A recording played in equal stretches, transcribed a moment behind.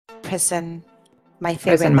prison. My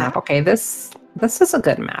favorite Prison map. map. Okay, this is a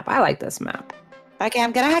good map. I like this map. Okay,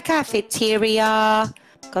 I'm gonna have cafeteria.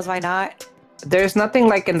 Because why not? There's nothing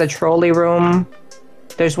like in the trolley room.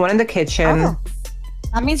 There's one in the kitchen. Oh,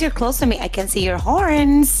 that means you're close to me. I can see your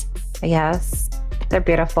horns. Yes. They're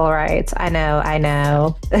beautiful, right? I know, I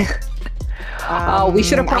know. Oh, we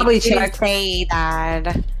should have probably checked. Say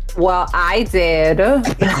that. Well, I did.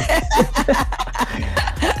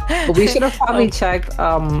 We should have probably checked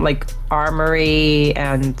like armory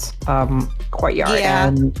and courtyard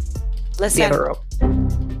and listen. the other room.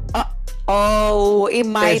 Oh, it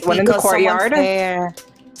might There's one in the courtyard.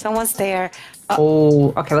 Someone's there.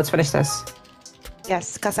 Oh, okay, let's finish this.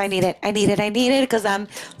 Yes, because I need it. I need it because I'm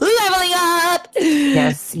leveling up.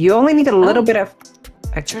 Yes, you only need a little bit of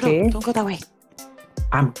XP. Don't go that way.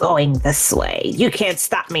 I'm going this way. You can't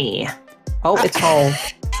stop me. Oh, it's home.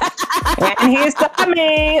 And he stopped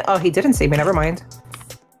me. Oh, he didn't see me. Never mind.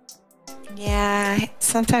 Yeah,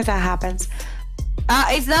 sometimes that happens.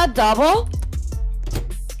 It's not double.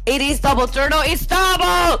 It is double, Turtle. It's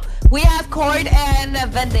double. We have court and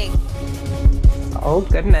vending. Oh,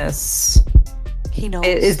 goodness. He knows.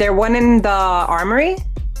 Is there one in the armory?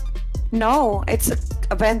 No, it's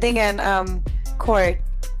a vending and court.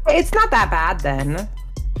 It's not that bad then.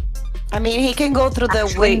 I mean, he can go through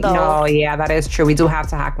the window. No, yeah, that is true. We do have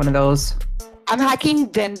to hack one of those. I'm hacking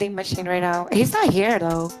vending machine right now. He's not here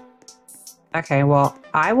though. Okay, well,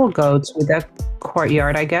 I will go to the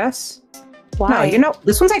courtyard, I guess. Why? No, you know,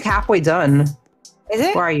 this one's like halfway done. Is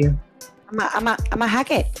it? Where are you? I'm a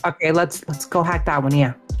hack it. Okay, let's go hack that one,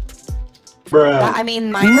 yeah. Bruh. I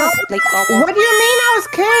mean, mine was like almost... What do you mean I was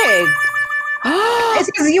kicked?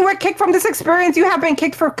 It's because you were kicked from this experience. You have been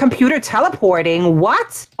kicked for computer teleporting.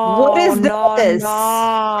 What? Oh, what is this?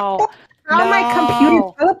 No. How am I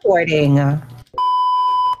computer teleporting? Okay,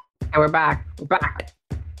 we're back. We're back.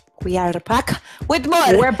 We are back with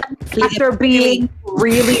more. We're back after being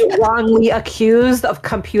really wrongly accused of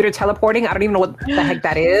computer teleporting. I don't even know what the heck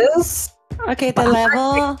that is. Okay, the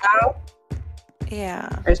level. Yeah.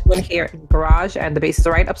 There's one here in the garage, and the base is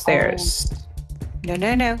right upstairs. Oh.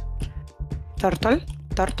 No. Turtle.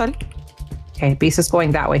 Okay, beast is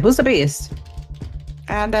going that way. Who's the beast?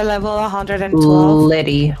 And the level 112.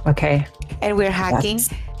 Liddy. Okay. And we're hacking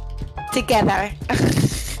together.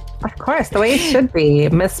 Of course, the way it should be.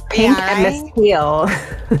 Miss Pink and Miss Teal.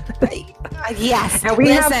 Yes. And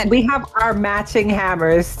we have our matching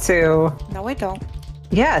hammers too. No, we don't.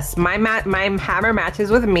 Yes, my hammer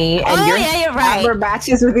matches with me, and your you're right. hammer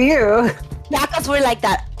matches with you. Yeah, because we're like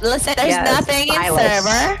that. Listen, there's nothing in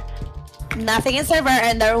server. Nothing in server,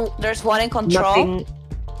 and there's one in control.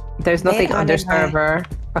 There's nothing under server.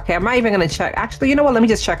 Okay, I'm not even gonna check. Actually, you know what? Let me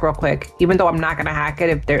just check real quick. Even though I'm not gonna hack it,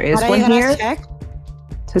 if there is one here. Check?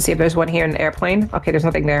 To see if there's one here in the airplane. Okay, there's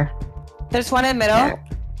nothing there. There's one in the middle.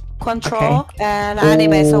 Control and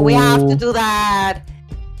anime. So we have to do that.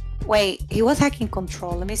 Wait, he was hacking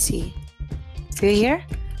control. Let me see. See you here?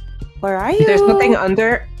 Where are you? There's nothing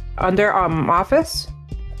under office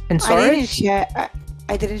and storage. I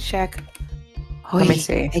didn't check. Let me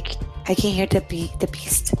see. I can hear the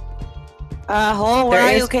beast. Where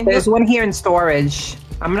are you? There's one here in storage.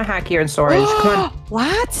 I'm gonna hack here in storage. Come on.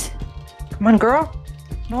 What? Come on, girl.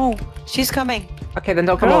 No, she's coming. Okay, then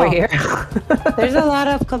don't come over here. There's a lot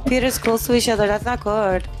of computers close to each other. That's not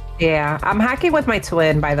good. Yeah, I'm hacking with my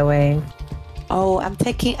twin, by the way. Oh, I'm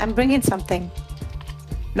bringing something.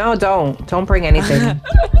 No, don't bring anything.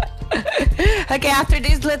 Okay, after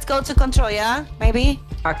this, let's go to control, yeah? Maybe?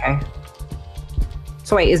 Okay.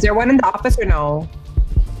 So wait, is there one in the office or no?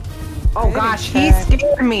 Oh gosh, he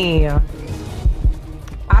scared me. I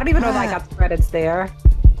don't even know if I got the credits there.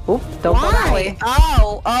 Oop, don't go that way.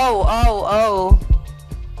 Oh.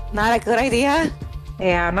 Not a good idea?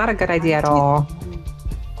 Yeah, not a good idea at all.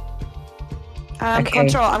 Okay.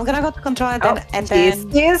 Control. I'm gonna go to control and then...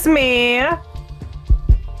 Excuse me.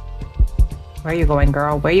 Where are you going,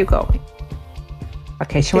 girl? Where are you going?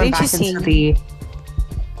 Okay, she went back into the...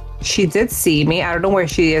 She did see me. I don't know where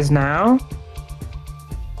she is now.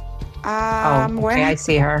 Okay, I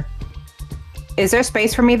see her. Is there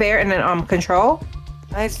space for me there in the control?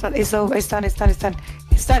 It's done. It's done.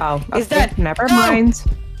 Oh, it's done. Never mind.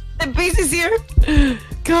 The base is here.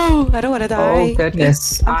 Go. I don't want to die. Oh,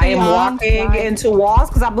 goodness. I am walking into walls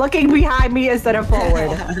because I'm looking behind me instead of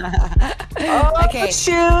forward. Oh, okay.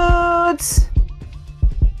 Shoot.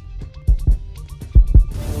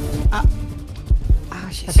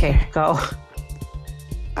 Okay, go.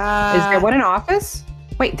 Is there one in office?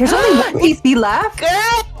 Wait, there's only one PC left?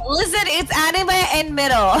 Girl! Listen, it's anime in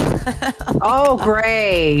middle. Oh,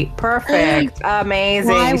 great. Perfect.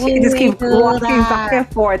 Amazing. Why She would can just we keep do walking back that?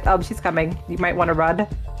 and forth. She's coming. You might want to run.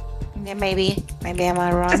 Yeah, maybe I'm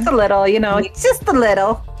gonna run. Just a little, you know, just a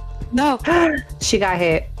little. No. She got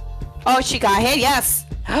hit. Oh, she got hit. Yes.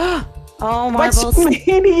 Oh, What marbles.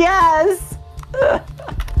 you mean? Yes.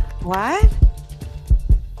 What?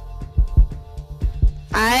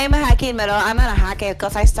 I'm hacking middle. I'm gonna hack it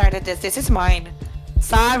because I started this. This is mine.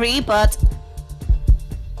 Sorry, but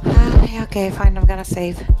okay, fine. I'm gonna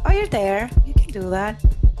save. Oh, you're there. You can do that.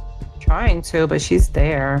 Trying to, but she's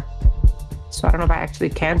there. So I don't know if I actually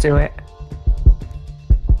can do it.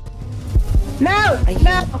 No!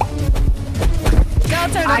 No! Go,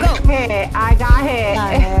 turn, I go. got hit. I got hit.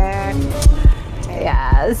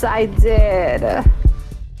 Yes, I did.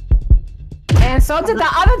 And so did the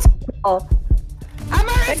other turtle. I'm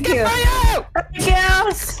gonna risk it for you.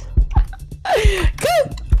 Yes.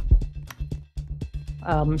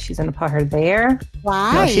 Go. She's gonna put her there.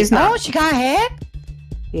 Why? No, she's not. Oh, she got hit.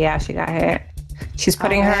 Yeah, she got hit. She's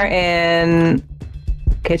putting her in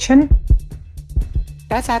kitchen.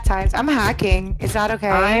 That's at times. I'm hacking. Is that okay?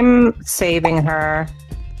 I'm saving her.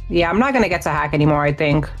 Yeah, I'm not gonna get to hack anymore, I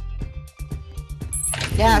think.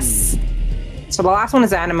 Yes. So the last one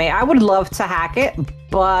is anime. I would love to hack it,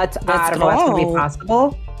 but I don't know if that's gonna be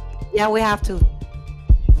possible. Yeah, we have to.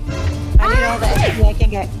 I need all the XP I can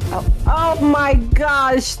get. Oh my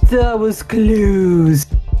gosh, that was close.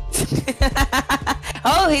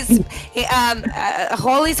 Oh,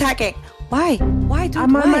 Holy's hacking. Why? Why, dude?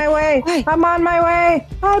 I'm on my way. Why? I'm on my way.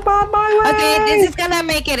 I'm on my way. Okay, this is gonna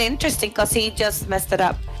make it interesting because he just messed it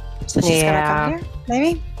up. So she's gonna come here,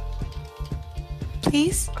 maybe?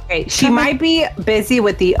 Please? Okay, she might be busy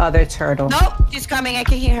with the other turtle. Nope, she's coming. I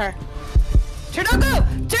can hear her. Turtle go!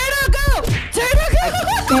 Turtle go! Turtle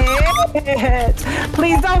go!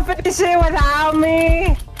 Please don't finish it without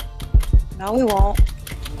me. No, we won't.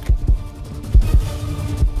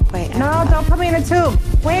 Wait. No, don't put me in a tube.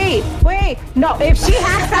 Wait. No, if she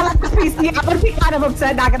hacks that last piece, yeah, I'm gonna be kind of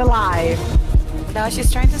upset, not gonna lie. No,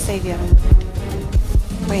 she's trying to save you.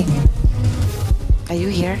 Wait. Are you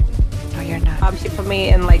here? No, you're not. She put me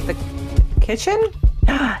in like the kitchen?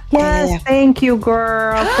 Yes, Yeah. Thank you,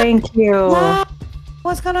 girl. Thank you. No,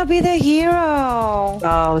 what's gonna be the hero?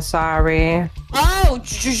 Oh, sorry. Oh,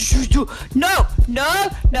 no.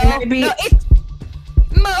 Maybe- No, it's...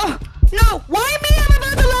 No, why me? I'm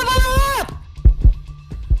about to level up.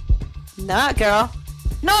 Nah, girl.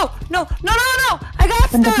 No. I got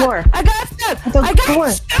Open the stuck. door. I got stuck. Open the I got door.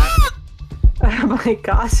 stuck. Oh my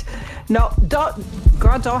gosh. No, don't.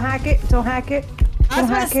 Girl, don't hack it. Don't hack it. That's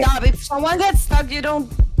gonna stop. If someone gets stuck, you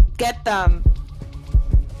don't get them.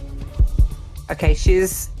 Okay,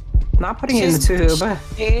 she's not putting it in the tube.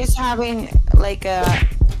 She's having like a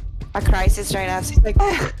crisis right now. She's like,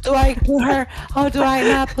 do I put her? Or do I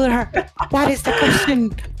not put her? That is the question.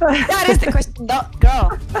 That is the question. No,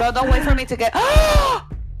 girl, don't wait for me to get.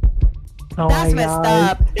 Oh That's my messed God.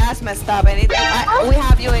 up. That's messed up. And we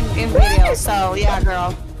have you in video, so yeah,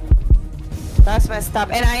 girl. That's messed up.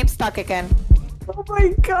 And I am stuck again. Oh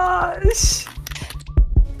my gosh.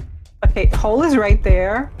 Okay, hole is right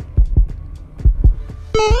there.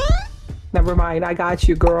 Never mind, I got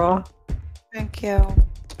you, girl. Thank you.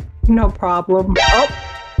 No problem. Oh!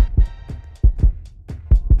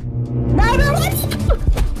 No!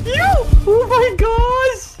 You! Oh my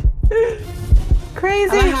gosh!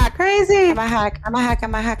 Crazy! I'm a hack. Crazy! I'm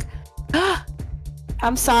a hack.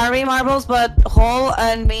 I'm sorry, Marbles, but Hole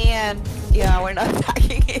and me and yeah, we're not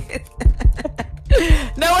hacking it.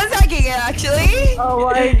 No one's hacking it, actually. Oh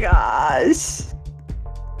my gosh!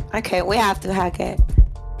 Okay, we have to hack it.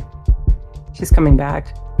 She's coming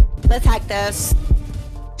back. Let's hack this.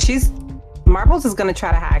 Marbles is gonna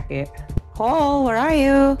try to hack it. Hole, where are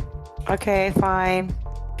you? Okay, fine.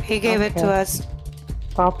 He gave it to us.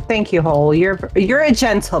 Well, thank you, Hole. You're a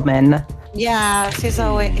gentleman. Yeah,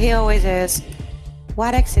 he always is.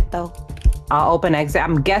 What exit though? I'll open exit.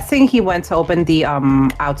 I'm guessing he went to open the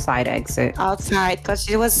outside exit. Outside, because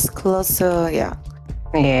she was close to yeah.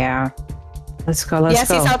 Yeah. Let's go. Let's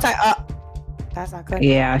go. Yes, he's outside. That's not good.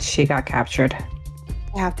 Yeah, she got captured.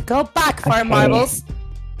 We have to go back for Marbles.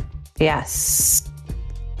 Yes.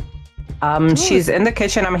 She's in the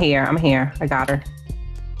kitchen. I'm here. I got her.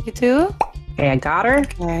 You too? Okay, I got her.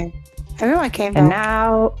 Okay. Everyone came And down.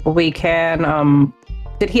 now we can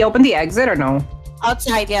did he open the exit or no?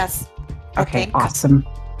 Outside, yes. I Okay, think. awesome.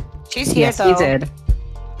 She's here Yes, though. he did.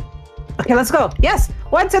 Okay, let's go. Yes!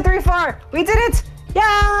 1, 2, 3, 4! We did it!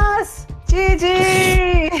 Yes!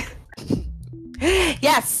 GG!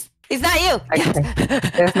 Yes. It's not you.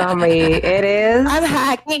 Okay. It's not me. It is. I'm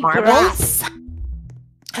hacking marbles? grass.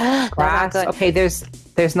 That's not Grass. good. Okay,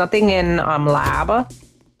 there's nothing in lab.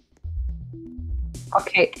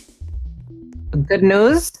 Okay. Good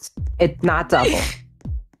news. It's not double.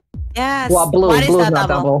 Yes. Well, blue. What is Blue's that not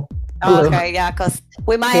double. Oh, Blue. okay, yeah, because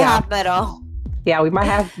we might Yeah. have metal Yeah, we might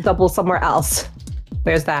have double somewhere else.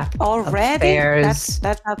 Where's that? already. Upstairs.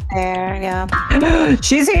 That's up there. Yeah.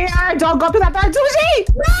 She's here! Don't go to that back, Susie!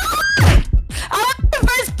 I'm the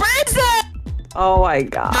first person. Oh my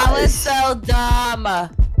god. That was so dumb.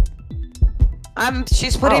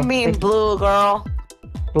 She's putting me in blue, girl.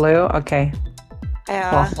 Blue? Okay. Well,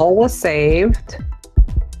 Yeah. hole was saved.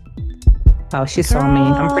 Oh, she saw me.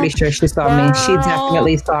 I'm pretty sure she saw me. She Girl.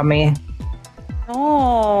 definitely saw me.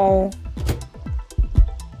 No.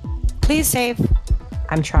 Please save.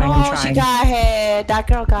 I'm trying, No, I'm she trying. got hit. That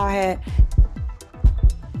girl got hit.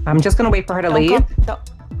 I'm just gonna wait for her to Don't leave. go- don't-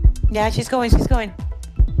 Yeah, she's going. She's going.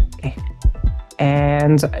 Okay.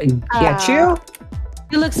 And get you.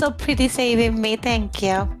 You look so pretty saving me. Thank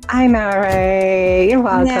you. I know, right? You're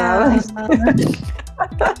welcome. Yeah.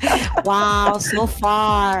 Wow, so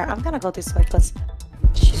far. I'm gonna go this way because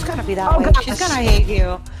she's gonna be that Oh, way. gosh. She's gonna hate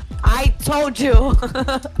you. I told you.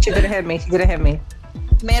 She didn't hit me. She didn't hit me.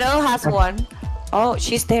 Middle has one. Oh,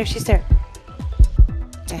 she's there. She's there.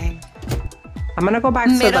 Dang. I'm gonna go back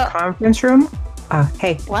to the Middle. conference room.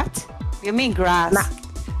 Hey. What? You mean grass? Nah.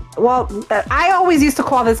 Well, I always used to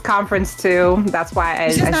call this conference too. That's why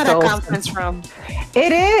This is I not still. a conference room.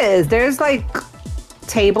 It is. There's like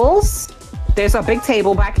tables. There's a big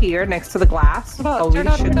table back here next to the glass. So we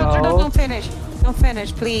should know. Don't finish. Don't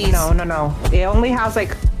finish, please. No. It only has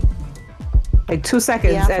like 2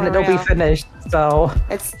 seconds Yeah, and for it'll be real. finished. So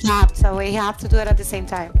It's tapped, so we have to do it at the same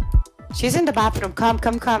time. She's in the bathroom. Come.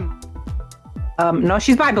 no,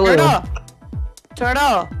 she's by blue.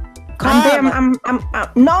 Turtle. I'm there. Come.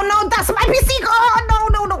 No, that's my PC.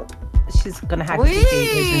 Oh, no. She's gonna hack the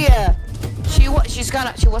PC. isn't she?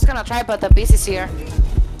 She was gonna try, but the beast is here.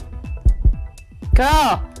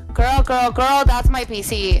 Girl, that's my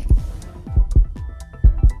PC.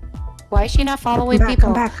 Why is she not following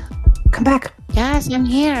people? Come back. Yes, I'm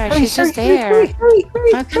here. Hurry, She's just hurry, there. hurry.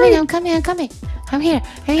 I'm coming. I'm here.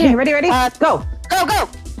 Okay, ready? Go. Go.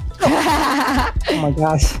 Oh my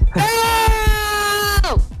gosh.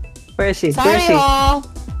 Go! Where is she? Sorry, all.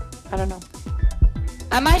 I don't know.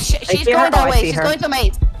 She's see her? going that Oh, I way. see She's her. going to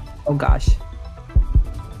maze. Oh gosh.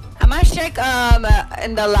 I might check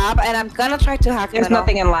in the lab, and I'm gonna try to hack. There's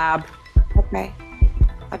nothing in lab. Okay.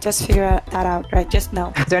 I'll just figure that out, right? Just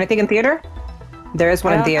now. Is there anything in theater? There is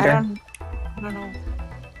one in theater. I don't know.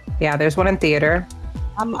 Yeah, there's one in theater.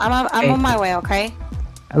 I'm Okay. on my way. Okay.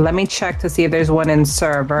 Let me check to see if there's one in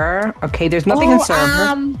server. Okay, there's nothing in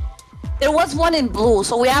server. There was one in blue,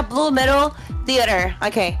 so we have blue, middle, theater.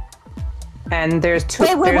 Okay. And there's two.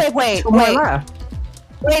 Wait. Two more left.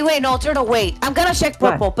 Wait, no, Turtle, wait. I'm gonna check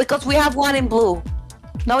What? purple because we have one in blue.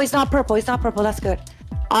 No, it's not purple. That's good.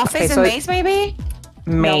 Office Okay, and so maze, maybe?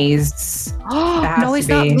 Maze. has No, to it's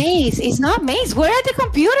not be. maze. It's not maze. Where are the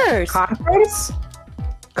computers? Conference?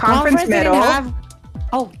 Conference middle. didn't have...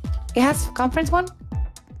 Oh, it has conference one?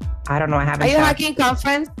 I don't know. I haven't Are you checked. hacking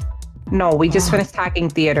conference? No, we just finished hacking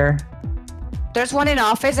theater. There's one in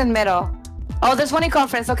office and middle. Oh, there's one in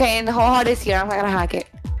conference. Okay, and the whole heart is here. I'm gonna hack it.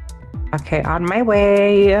 Okay, on my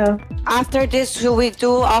way. After this, should we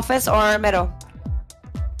do office or middle?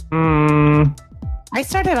 I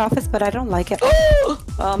started office, but I don't like it.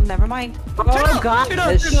 Never mind. Oh god.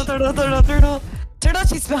 Turtle,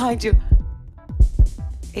 she's behind you.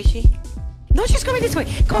 Is she? No, she's coming this way.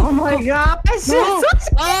 Go. Oh my gosh. No.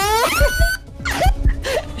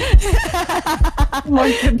 Oh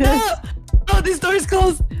my goodness. No. Oh, this door is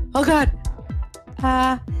closed. Oh god.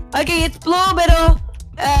 Okay, it's blue middle,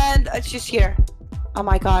 and she's here. Oh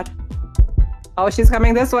my god. Oh, she's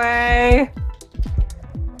coming this way.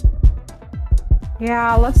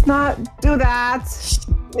 Yeah, let's not do that.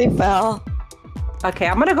 They fell. Okay,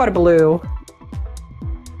 I'm gonna go to blue.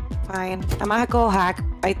 Fine. I'm gonna go hack.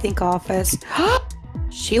 I think office.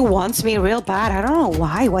 She wants me real bad. I don't know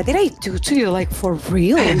why. What did I do to you? Like for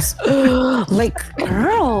reals? Like,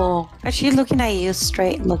 girl. Is she looking at you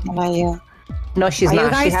straight? Looking at you. No, she's Are you not.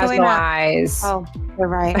 She guys has doing no that? eyes. Oh, you're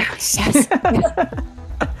right. Yes.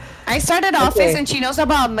 I started office Okay. and she knows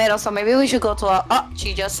about middle, so maybe we should go to a... Oh,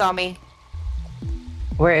 she just saw me.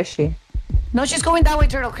 Where is she? No, she's going that way,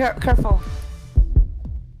 Turtle. Careful.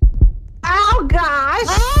 Oh gosh!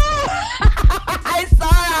 I saw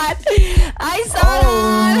that. I saw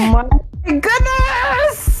that. My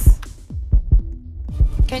goodness!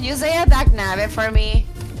 Can you say a dark nabbit for me?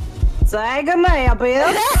 Say goodnight,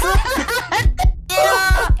 bitch.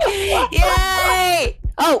 Yeah! Yay!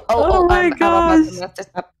 Oh my I'm about to gosh. mess this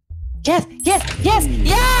up. Yes!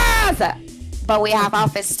 But we have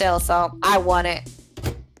outfits still, so I want it.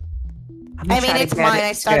 I mean, it's mine.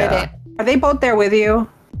 I started it. Are they both there with you?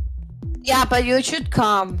 Yeah, but you should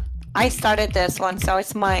come. I started this one, so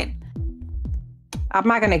it's mine. I'm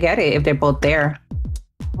not gonna get it if they're both there.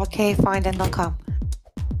 Okay, fine, then don't come.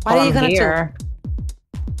 What are you gonna do?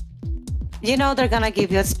 You know they're gonna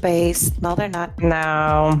give you space. No, they're not.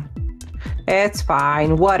 No. It's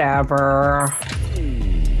fine. Whatever.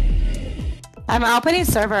 I'm opening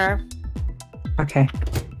server. Okay.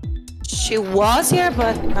 She was here,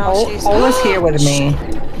 but no, she's... Ola's here with me.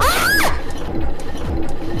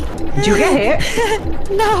 Did you get hit?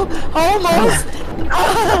 No, almost.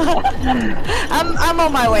 I'm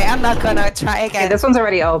on my way. I'm not gonna try again. Okay, this one's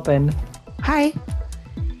already open. Hi.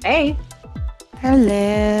 Hey.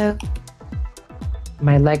 Hello.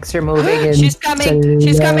 My legs are moving in She's coming.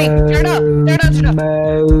 She's coming. Turn up. Turn up.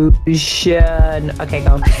 Motion. Okay,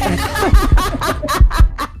 go.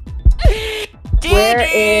 Where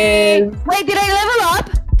is... Wait, did I level up?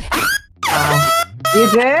 You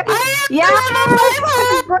did? Yeah.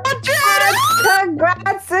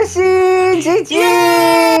 Congrats, Sushi! GG!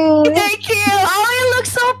 Thank you. Oh, you look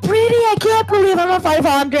so pretty. I can't believe I'm a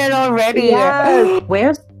 500 already. Yes.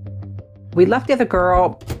 Where's... We left the other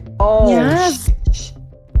girl. Oh. Yes.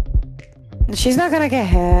 She's not gonna get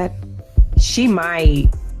hit. She might.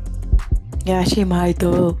 Yeah, she might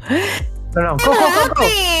though. No. Go.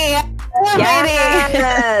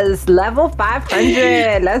 Yes. Level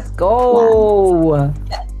 500. Let's go.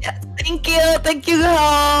 Thank you,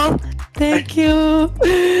 girl. Thank you.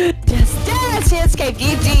 Yes, okay,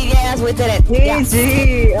 GG. Yes, we did it. GG. Yes.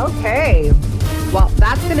 Okay. Well,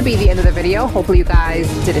 that's going to be the end of the video. Hopefully you guys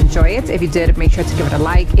did enjoy it. If you did, make sure to give it a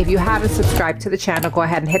like. If you haven't subscribed to the channel, go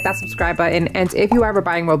ahead and hit that subscribe button. And if you are ever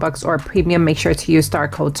buying Robux or Premium, make sure to use star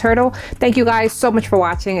code TURTLE. Thank you guys so much for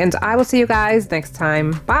watching, and I will see you guys next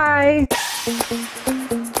time. Bye!